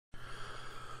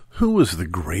Who was the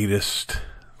greatest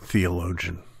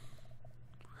theologian?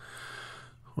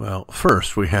 Well,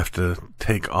 first we have to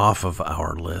take off of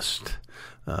our list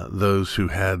those who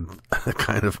had a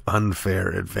kind of unfair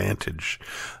advantage.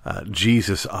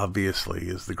 Jesus obviously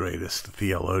is the greatest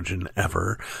theologian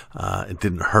ever. It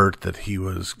didn't hurt that he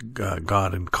was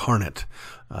God incarnate.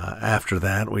 After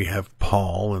that, we have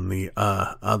Paul and the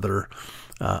other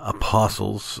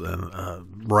apostles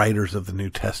and writers of the New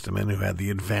Testament who had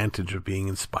the advantage of being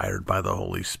inspired by the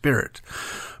Holy Spirit.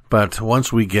 But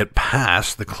once we get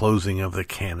past the closing of the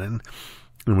canon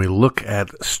and we look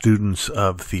at students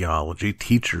of theology,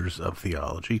 teachers of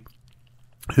theology,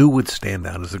 who would stand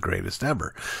out as the greatest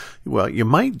ever? Well, you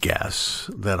might guess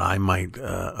that I might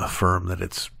affirm that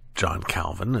it's John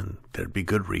Calvin, and there'd be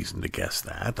good reason to guess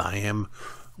that. I am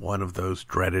one of those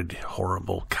dreaded,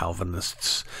 horrible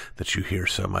Calvinists that you hear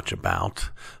so much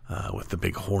about, with the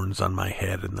big horns on my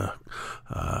head and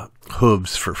the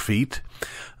hooves for feet.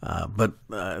 But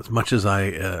as much as I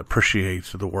appreciate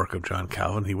the work of John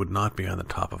Calvin, he would not be on the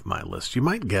top of my list. You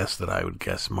might guess that I would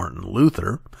guess Martin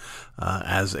Luther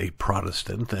as a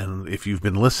Protestant, and if you've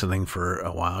been listening for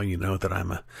a while, you know that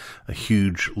I'm a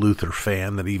huge Luther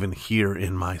fan, that even here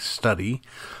in my study,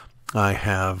 I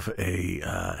have a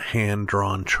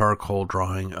hand-drawn charcoal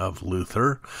drawing of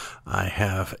Luther. I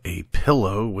have a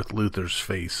pillow with Luther's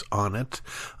face on it.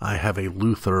 I have a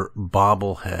Luther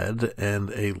bobblehead and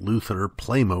a Luther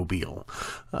Playmobil.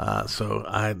 So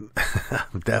I'm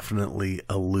definitely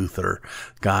a Luther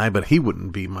guy, but he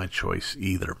wouldn't be my choice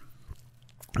either.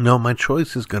 No, my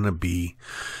choice is going to be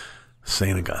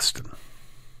St. Augustine.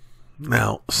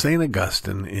 Now, St.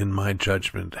 Augustine, in my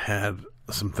judgment, had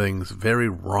some things very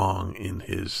wrong in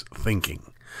his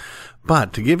thinking.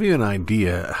 But to give you an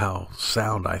idea how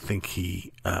sound I think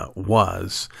he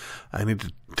was, I need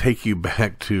to take you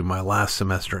back to my last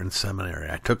semester in seminary.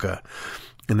 I took an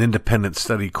independent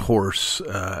study course,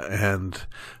 and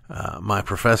my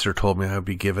professor told me I would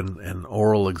be given an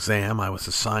oral exam. I was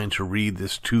assigned to read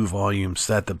this 2-volume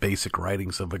set, The Basic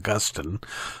Writings of Augustine,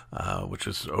 which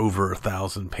is over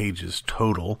 1,000 pages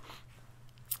total.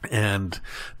 And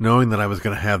knowing that I was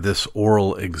going to have this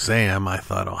oral exam, I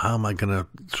thought, oh, how am I going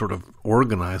to sort of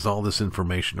organize all this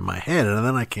information in my head? And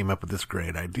then I came up with this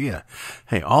great idea.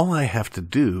 Hey, all I have to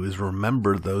do is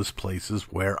remember those places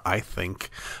where I think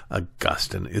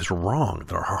Augustine is wrong.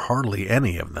 There are hardly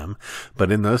any of them,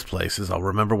 but in those places, I'll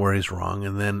remember where he's wrong.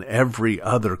 And then every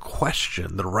other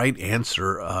question, the right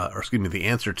answer, the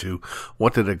answer to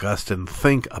what did Augustine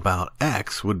think about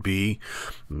X would be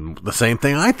the same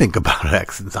thing I think about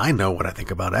X. Since I know what I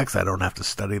think about X, I don't have to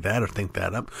study that or think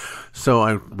that up. So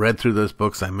I read through those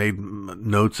books. I made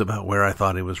notes about where I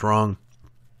thought he was wrong,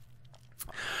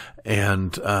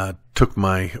 and took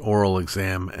my oral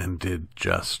exam and did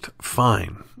just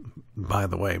fine. By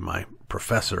the way, my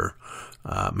professor,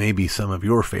 maybe some of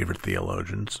your favorite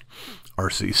theologians,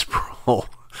 R.C. Sproul,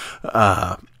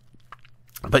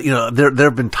 but, you know, there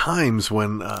have been times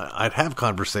when I'd have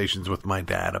conversations with my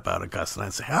dad about Augustine.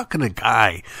 I'd say, how can a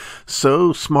guy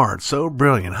so smart, so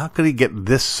brilliant, how could he get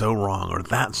this so wrong or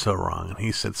that so wrong? And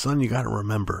he said, son, you got to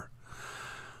remember,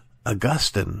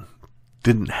 Augustine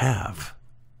didn't have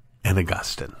an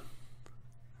Augustine.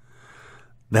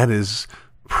 That is,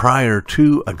 prior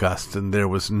to Augustine, there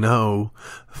was no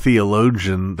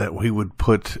theologian that we would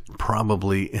put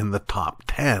probably in the top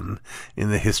 10 in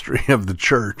the history of the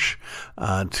church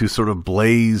to sort of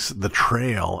blaze the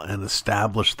trail and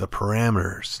establish the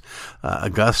parameters.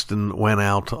 Augustine went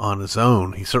out on his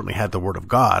own. He certainly had the Word of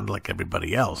God like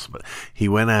everybody else, but he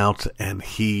went out and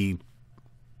he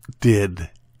did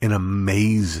an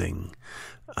amazing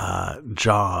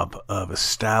job of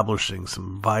establishing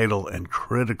some vital and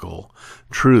critical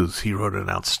truths. He wrote an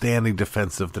outstanding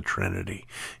defense of the Trinity.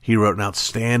 He wrote an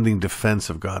outstanding defense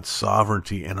of God's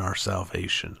sovereignty and our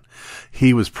salvation.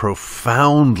 He was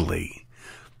profoundly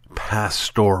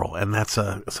pastoral, and that's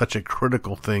such a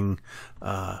critical thing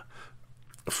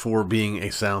for being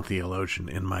a sound theologian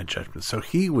in my judgment. So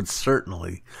he would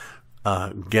certainly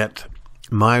get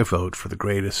my vote for the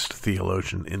greatest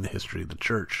theologian in the history of the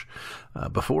church.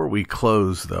 Before we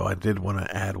close, though, I did want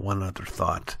to add one other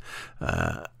thought.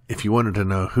 If you wanted to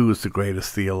know who is the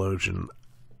greatest theologian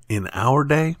in our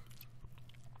day,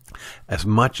 as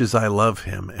much as I love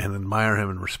him and admire him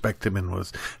and respect him and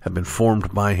have been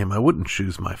formed by him, I wouldn't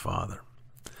choose my father.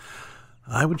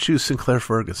 I would choose Sinclair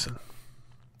Ferguson.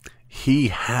 He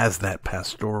has that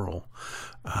pastoral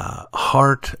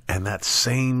heart and that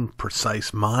same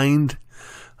precise mind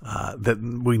that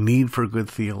we need for good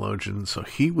theologians. So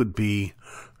he would be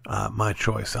my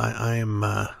choice. I'm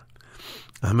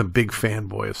a big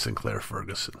fanboy of Sinclair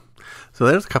Ferguson. So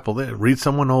there's a couple there. Read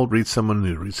someone old, read someone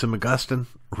new. Read some Augustine,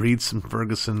 read some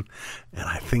Ferguson, and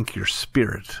I think your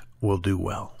spirit will do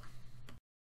well.